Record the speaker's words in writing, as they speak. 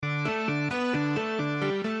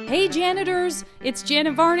Hey janitors, it's Jan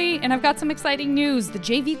and Varney, and I've got some exciting news. The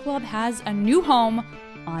JV Club has a new home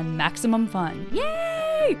on Maximum Fun.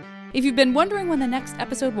 Yay! If you've been wondering when the next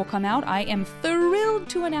episode will come out, I am thrilled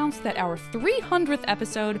to announce that our 300th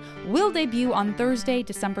episode will debut on Thursday,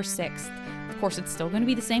 December 6th. Of course, it's still going to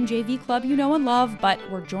be the same JV Club you know and love, but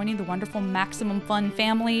we're joining the wonderful Maximum Fun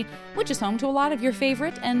family, which is home to a lot of your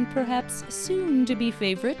favorite and perhaps soon-to-be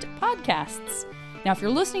favorite podcasts. Now, if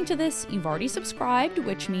you're listening to this, you've already subscribed,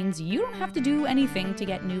 which means you don't have to do anything to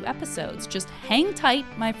get new episodes. Just hang tight,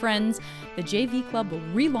 my friends. The JV Club will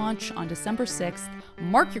relaunch on December 6th.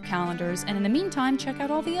 Mark your calendars, and in the meantime, check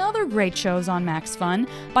out all the other great shows on Max Fun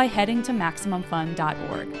by heading to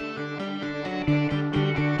MaximumFun.org.